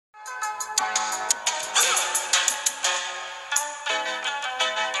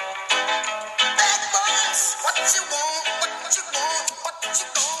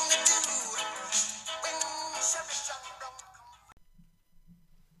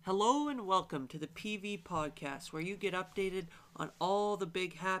Hello and welcome to the PV Podcast, where you get updated on all the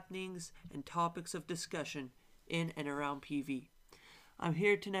big happenings and topics of discussion in and around PV. I'm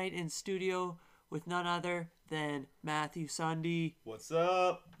here tonight in studio with none other than Matthew Sunday. What's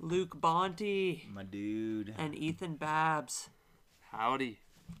up? Luke Bonte. My dude. And Ethan Babs. Howdy.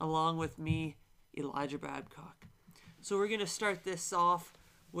 Along with me, Elijah Babcock. So we're going to start this off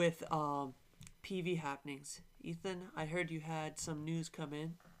with PV happenings. Ethan, I heard you had some news come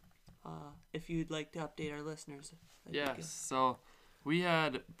in. If you'd like to update our listeners. Yes, so we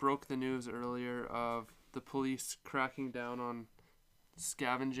had broke the news earlier of the police cracking down on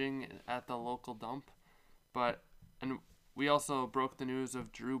scavenging at the local dump, and we also broke the news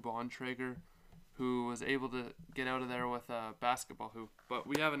of Drew Bontrager, who was able to get out of there with a basketball hoop. But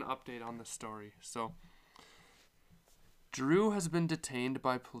we have an update on the story. So Drew has been detained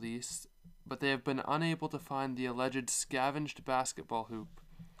by police, but they have been unable to find the alleged scavenged basketball hoop.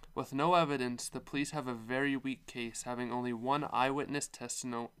 With no evidence, the police have a very weak case, having only one eyewitness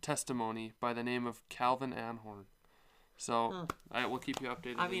testimony by the name of Calvin Anhorn. So, we'll keep you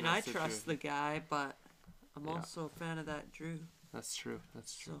updated. I mean, I trust the guy, but I'm also a fan of that Drew. That's true.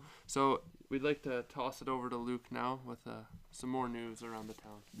 So we'd like to toss it over to Luke now with some more news around the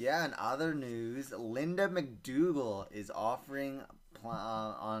town. Yeah, in other news, Linda McDougall is offering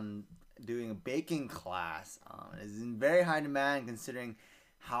on doing a baking class. It is in very high demand considering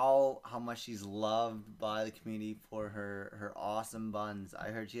how much she's loved by the community for her awesome buns. I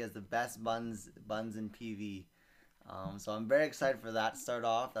heard she has the best buns in PV. So I'm very excited for that to start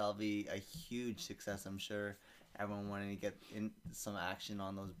off. That'll be a huge success, I'm sure. Everyone wanting to get in some action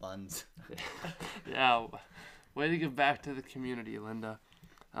on those buns. Yeah, way to give back to the community, Linda.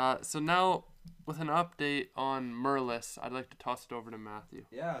 So now, with an update on Merlis, I'd like to toss it over to Matthew.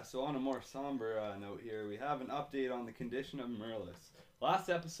 Yeah, so on a more somber note here, we have an update on the condition of Merlis. Last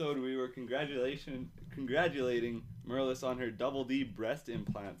episode, we were congratulating Merlis on her double D breast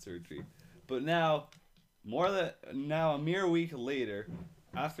implant surgery. But now, a mere week later,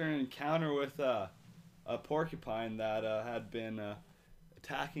 after an encounter with a porcupine that had been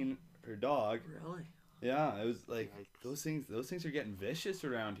attacking her dog. Really? Yeah, it was like those things are getting vicious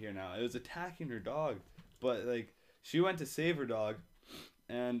around here now. It was attacking her dog, but like she went to save her dog,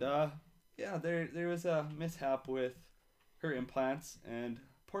 and there was a mishap with her implants and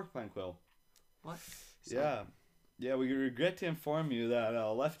porcupine quill. What? Yeah, we regret to inform you that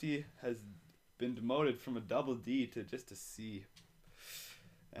Lefty has been demoted from a double D to just a C.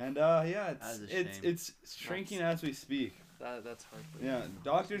 And it's shrinking as we speak. That's hard. Yeah,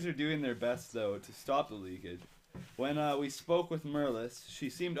 doctors are doing their best though to stop the leakage. When we spoke with Merlis, she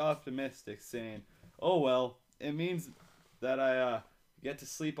seemed optimistic, saying, "Oh well, it means that I get to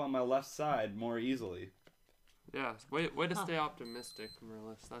sleep on my left side more easily." Yeah, way to stay optimistic,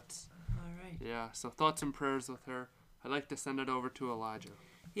 Merlis. That's all right. Yeah, so thoughts and prayers with her. I'd like to send it over to Elijah.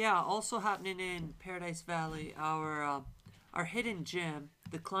 Yeah, also happening in Paradise Valley, our hidden gem,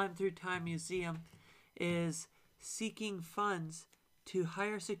 the Climb Through Time Museum, is seeking funds to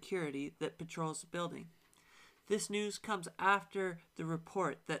hire security that patrols the building. This news comes after the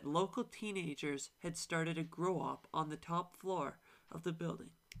report that local teenagers had started a grow-up on the top floor of the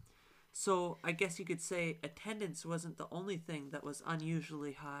building. So I guess you could say attendance wasn't the only thing that was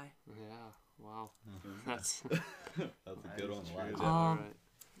unusually high. Yeah, wow. That's a good one, Elijah. All right.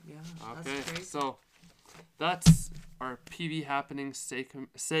 Yeah, okay, that's crazy. So that's our PV happening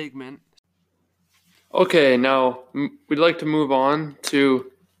segment. Okay, now we'd like to move on to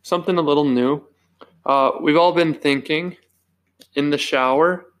something a little new. We've all been thinking in the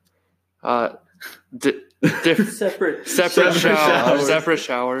shower. Separate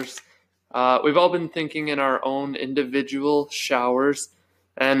showers. We've all been thinking in our own individual showers,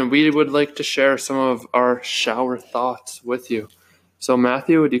 and we would like to share some of our shower thoughts with you. So,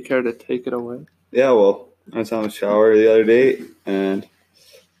 Matthew, would you care to take it away? Yeah, well, I was on a shower the other day, and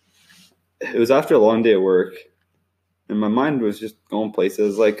it was after a long day at work, and my mind was just going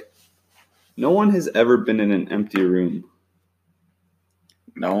places. Like, no one has ever been in an empty room.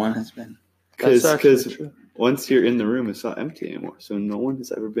 No one has been. Because once you're in the room, it's not empty anymore. So no one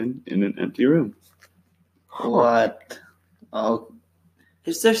has ever been in an empty room. What? Oh,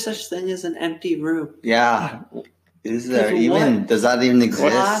 is there such thing as an empty room? Yeah. Is there even? Does that even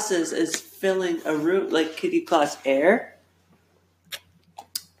exist? Glasses is filling a room. Like, could you class air?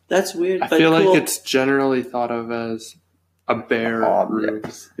 That's weird. I feel like it's generally thought of as a bear room.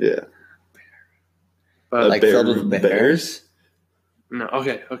 Yeah. But like filled with bears? No.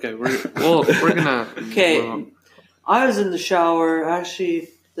 Okay. We're gonna. Okay. I was in the shower actually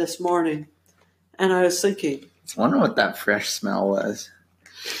this morning, and I was thinking. I wonder what that fresh smell was.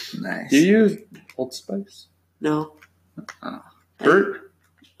 Nice. Do you use Old Spice? No. Bert?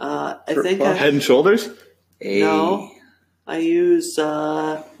 I For think fun. Head and Shoulders? Hey. No. I use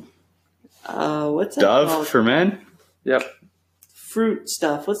what's that Dove called? for men? Yep. Fruit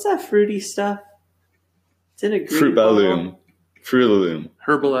stuff. What's that fruity stuff? It's in a green Fruit bottle. Loom. Fruit Loom.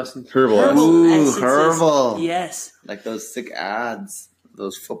 Herbal Essence. Herbal. Herbal. Ooh, essences. herbal. Yes. Like those sick ads.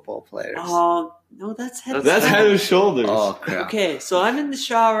 Those football players. Oh no, that's head. That's Head and Shoulders. Oh, crap. Okay, so I'm in the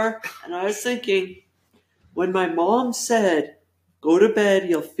shower and I was thinking, when my mom said, "Go to bed,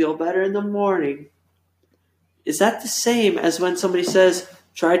 you'll feel better in the morning," is that the same as when somebody says,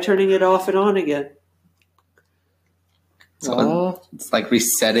 "Try turning it off and on again"? It's like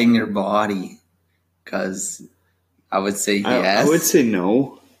resetting your body. Because I would say yes. I would say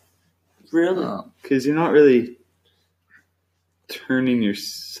no. Really? Because you're not really turning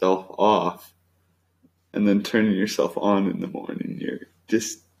yourself off and then turning yourself on in the morning. You're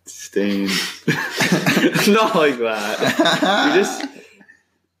just staying not like that.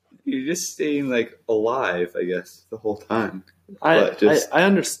 You're just staying like alive, I guess, the whole time. I Just-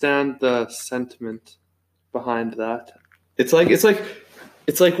 understand the sentiment behind that. It's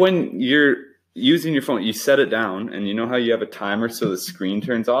like when you're using your phone, you set it down, and you know how you have a timer so the screen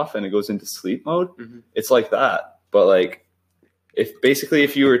turns off and it goes into sleep mode. Mhm. It's like that, but like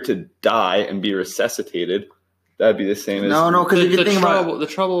if you were to die and be resuscitated, that'd be the same as No, because if you think about it, The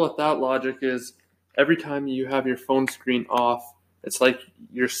trouble with that logic is every time you have your phone screen off, it's like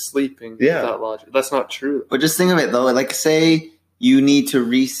you're sleeping. Yeah. With that logic. That's not true. but just think of it though. Like, say you need to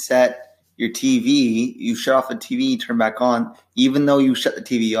reset your TV, you shut off the TV, turn back on. Even though you shut the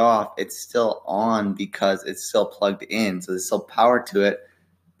TV off, it's still on because it's still plugged in. So there's still power to it.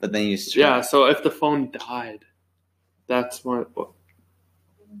 But then you Yeah. So if the phone died, that's more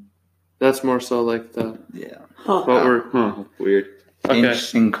so like the yeah. Huh. what we're Huh, weird. okay.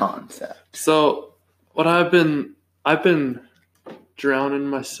 Interesting concept. So what I've been drowning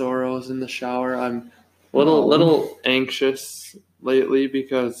my sorrows in the shower. I'm a little anxious lately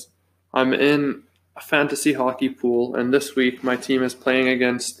because I'm in a fantasy hockey pool, and this week my team is playing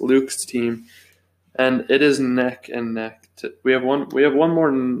against Luke's team, and it is neck and neck. We have one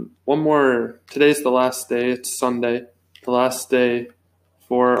more. Today's the last day. It's Sunday, the last day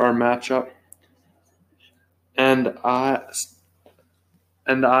for our matchup, and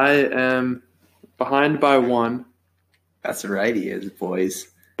I am behind by one. That's right, he is, boys.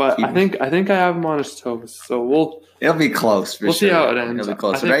 But I think I have him on his toes. So It'll be close for We'll sure. see how it ends. It'll be I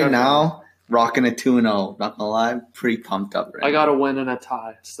close. think Right I'm- now, rocking a 2-0. Not gonna lie, pretty pumped up right I got a win and a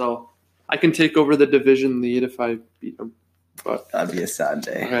tie. So I can take over the division lead if I beat him. But That'd be a sad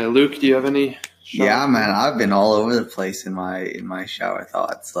day. okay, Luke, do you have any? Yeah, man, I've been all over the place in my shower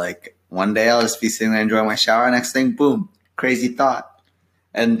thoughts. Like, one day I'll just be sitting there enjoying my shower. Next thing, boom, crazy thought.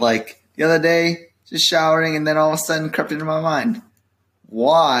 And like the other day, just showering, and then all of a sudden crept into my mind,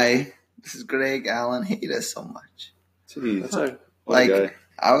 why does Greg Allen hate us so much? Jeez. That's a- What a Like, guy.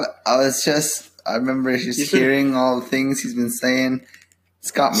 I remember just He's been- hearing all the things he's been saying. It's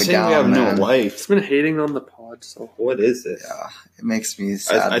got me Saying down, we have man. no life. He's been hating on the pod. So What is this? Yeah, it makes me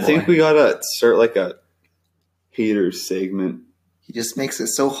sad. I think boy. we gotta start like a haters segment He just makes it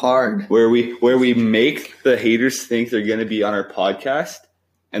so hard. where we make the haters think they're gonna be on our podcast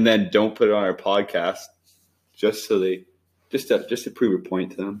and then don't put it on our podcast just to prove a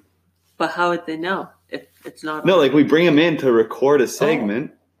point to them. But how would they know if it's not? No, like we bring them in to record a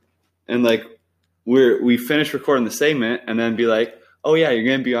segment, and like we finish recording the segment, and then be like, "Oh yeah, you're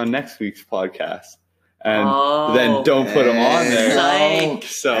gonna be on next week's podcast," and then don't put them on there. Psych.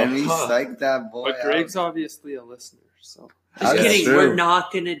 So And we psyched that boy but Greg's obviously a listener. So Just That's kidding. true. We're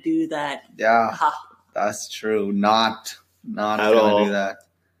not gonna do that. Yeah, Ha. that's true. Not At gonna all. do that.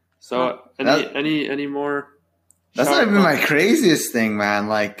 any more? That's shout not even my outs? craziest thing, man.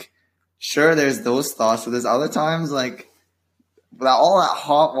 Like, sure, there's those thoughts, but there's other times like all that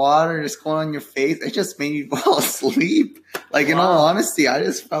hot water just going on your face. It just made me fall asleep. Like, in all Wow. honesty, I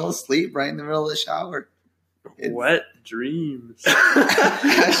just fell asleep right in the middle of the shower. It's- Wet dreams.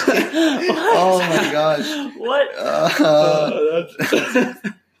 Oh my gosh. What?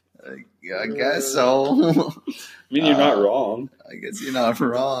 I guess so. I mean, you're not wrong. I guess you're not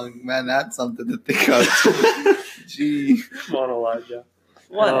wrong, man. That's something to think of. Gee. Come on, Elijah.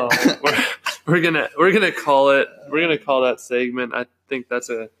 What? Oh, we're gonna call it. We're gonna call that segment. I think that's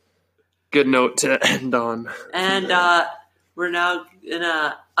a good note to end on. And we're now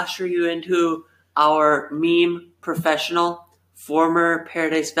gonna usher you into our meme professional, former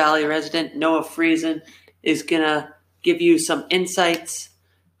Paradise Valley resident Noah Friesen is gonna give you some insights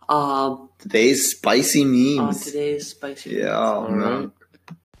Today's spicy memes. on today's spicy. Yeah, man.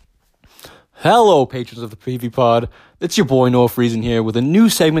 Hello, patrons of the Preview Pod. It's your boy Noah Friesen here with a new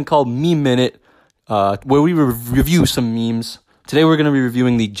segment called Meme Minute, where we review some memes. Today we're going to be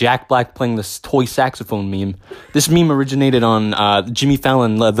reviewing the Jack Black playing the toy saxophone meme. This meme originated on Jimmy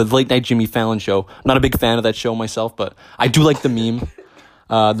Fallon, the late night Jimmy Fallon show. I'm not a big fan of that show myself, but I do like the meme.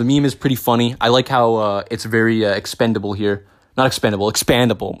 The meme is pretty funny. I like how it's very expendable here. Not expendable,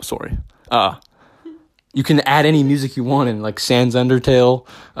 expandable, sorry. You can add any music you want in, like Sans Undertale,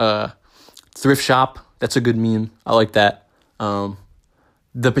 Thrift Shop. That's a good meme. I like that.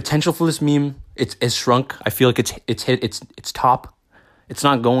 The potential for this meme, it's shrunk. I feel like it's hit its top. It's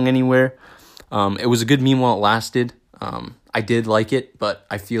not going anywhere. It was a good meme while it lasted. I did like it, but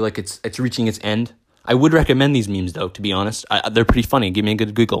I feel like it's reaching its end. I would recommend these memes though, to be honest. They're pretty funny. Give me a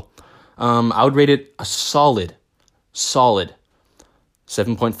good giggle. I would rate it a solid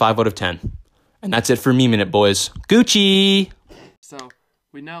 7.5 out of 10. And that's it for Meme Minute, boys. Gucci! So,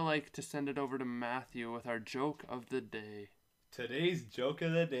 we'd now like to send it over to Matthew with our joke of the day. Today's joke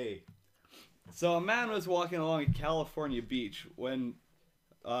of the day. So a man was walking along a California beach when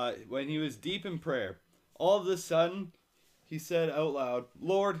he was deep in prayer. All of a sudden, he said out loud,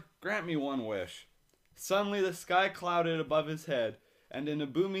 "Lord, grant me one wish." Suddenly the sky clouded above his head, and in a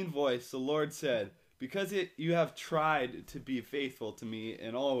booming voice the Lord said, "Because you have tried to be faithful to me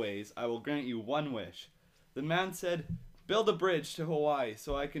in all ways, I will grant you one wish." The man said, "Build a bridge to Hawaii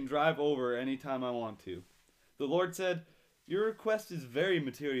so I can drive over anytime I want to." The Lord said, "Your request is very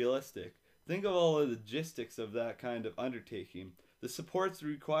materialistic. Think of all the logistics of that kind of undertaking. The supports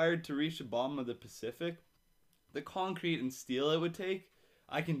required to reach the bottom of the Pacific, the concrete and steel it would take.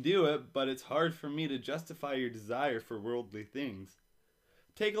 I can do it, but it's hard for me to justify your desire for worldly things.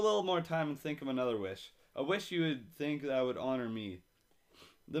 Take a little more time and think of another wish. A wish you would think that would honor me."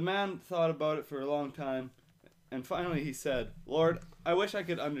 The man thought about it for a long time, and finally he said, "Lord, I wish I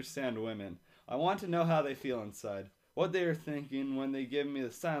could understand women. I want to know how they feel inside, what they are thinking when they give me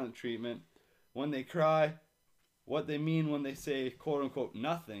the silent treatment, when they cry, what they mean when they say quote-unquote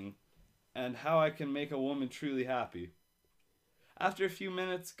nothing, and how I can make a woman truly happy." After a few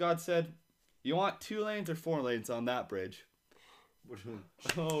minutes, God said, "You want 2 lanes or 4 lanes on that bridge?"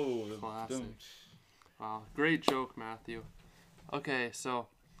 Oh, Classic. Wow, great joke, Matthew. Okay, so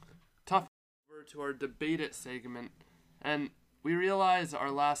tough over to our Debate It segment, and we realize our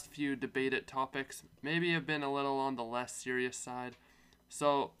last few Debate It topics maybe have been a little on the less serious side.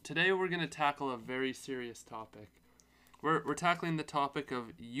 So today we're going to tackle a very serious topic. We're tackling the topic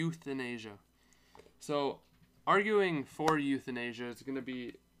of euthanasia. So arguing for euthanasia is going to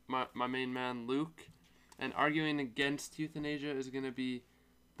be my main man Luke, and arguing against euthanasia is going to be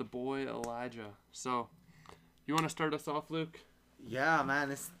the boy Elijah. So you want to start us off, Luke? Yeah,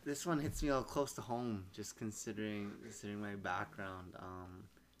 man, this one hits me a little close to home, just considering my background.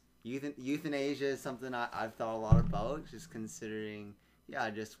 Euthanasia is something I've thought a lot about, just considering,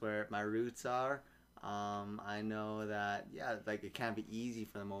 just where my roots are. I know that, like it can't be easy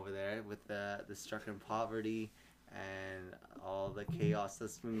for them over there with the stricken poverty and all the chaos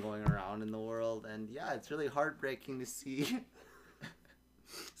that's been going around in the world. And it's really heartbreaking to see.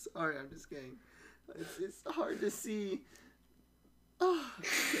 Sorry, I'm just kidding. It's hard to see. Oh,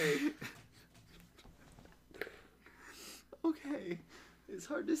 okay. Okay. It's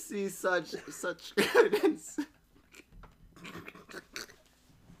hard to see such evidence.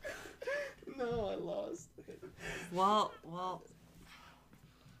 No, I lost. Well,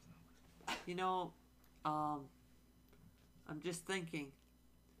 I'm just thinking,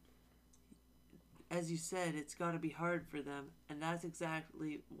 as you said, it's got to be hard for them, and that's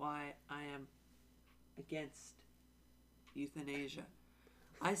exactly why I am against euthanasia.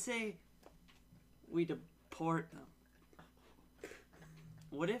 I say we deport them.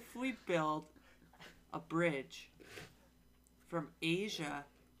 What if we build a bridge from Asia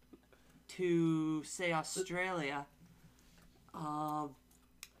to, say, Australia, kind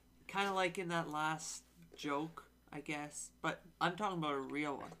of like in that last joke, I guess, but I'm talking about a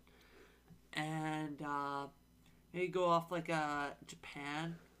real one. And maybe go off like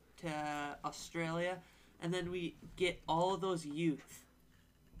Japan to Australia, and then we get all of those youth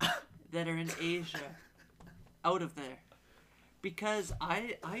that are in Asia out of there. Because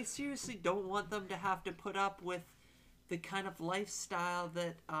I seriously don't want them to have to put up with the kind of lifestyle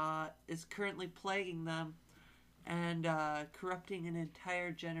that is currently plaguing them and corrupting an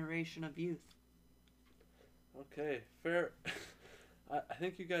entire generation of youth. Okay, fair. I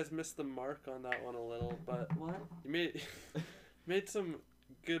think you guys missed the mark on that one a little, but What? you made some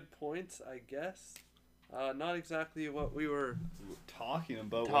good points, I guess. Not exactly what we were. talking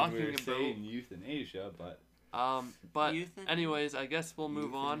about when Talking we were about- saying euthanasia, but But Euthanasia? anyways, I guess we'll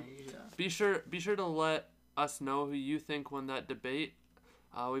move on. Euthanasia. Be sure to let us know who you think won that debate.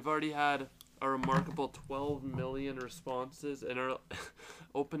 We've already had a remarkable 12 million responses in our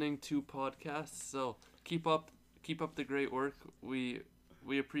opening 2 podcasts. So keep up the great work. We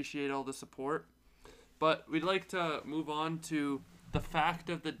appreciate all the support. But we'd like to move on to the fact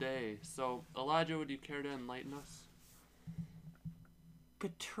of the day. So Elijah, would you care to enlighten us?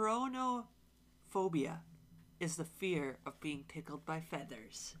 Patronophobia is the fear of being tickled by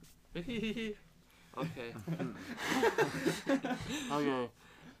feathers. Okay. Okay.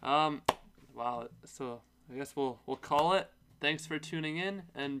 Wow. So I guess we'll call it. Thanks for tuning in,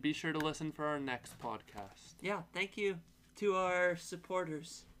 and be sure to listen for our next podcast. Yeah, thank you to our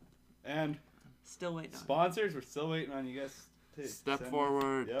supporters. and Still waiting on it. sponsors, we're still waiting on you guys to Step send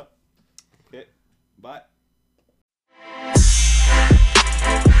forward. Yep. Okay. Bye.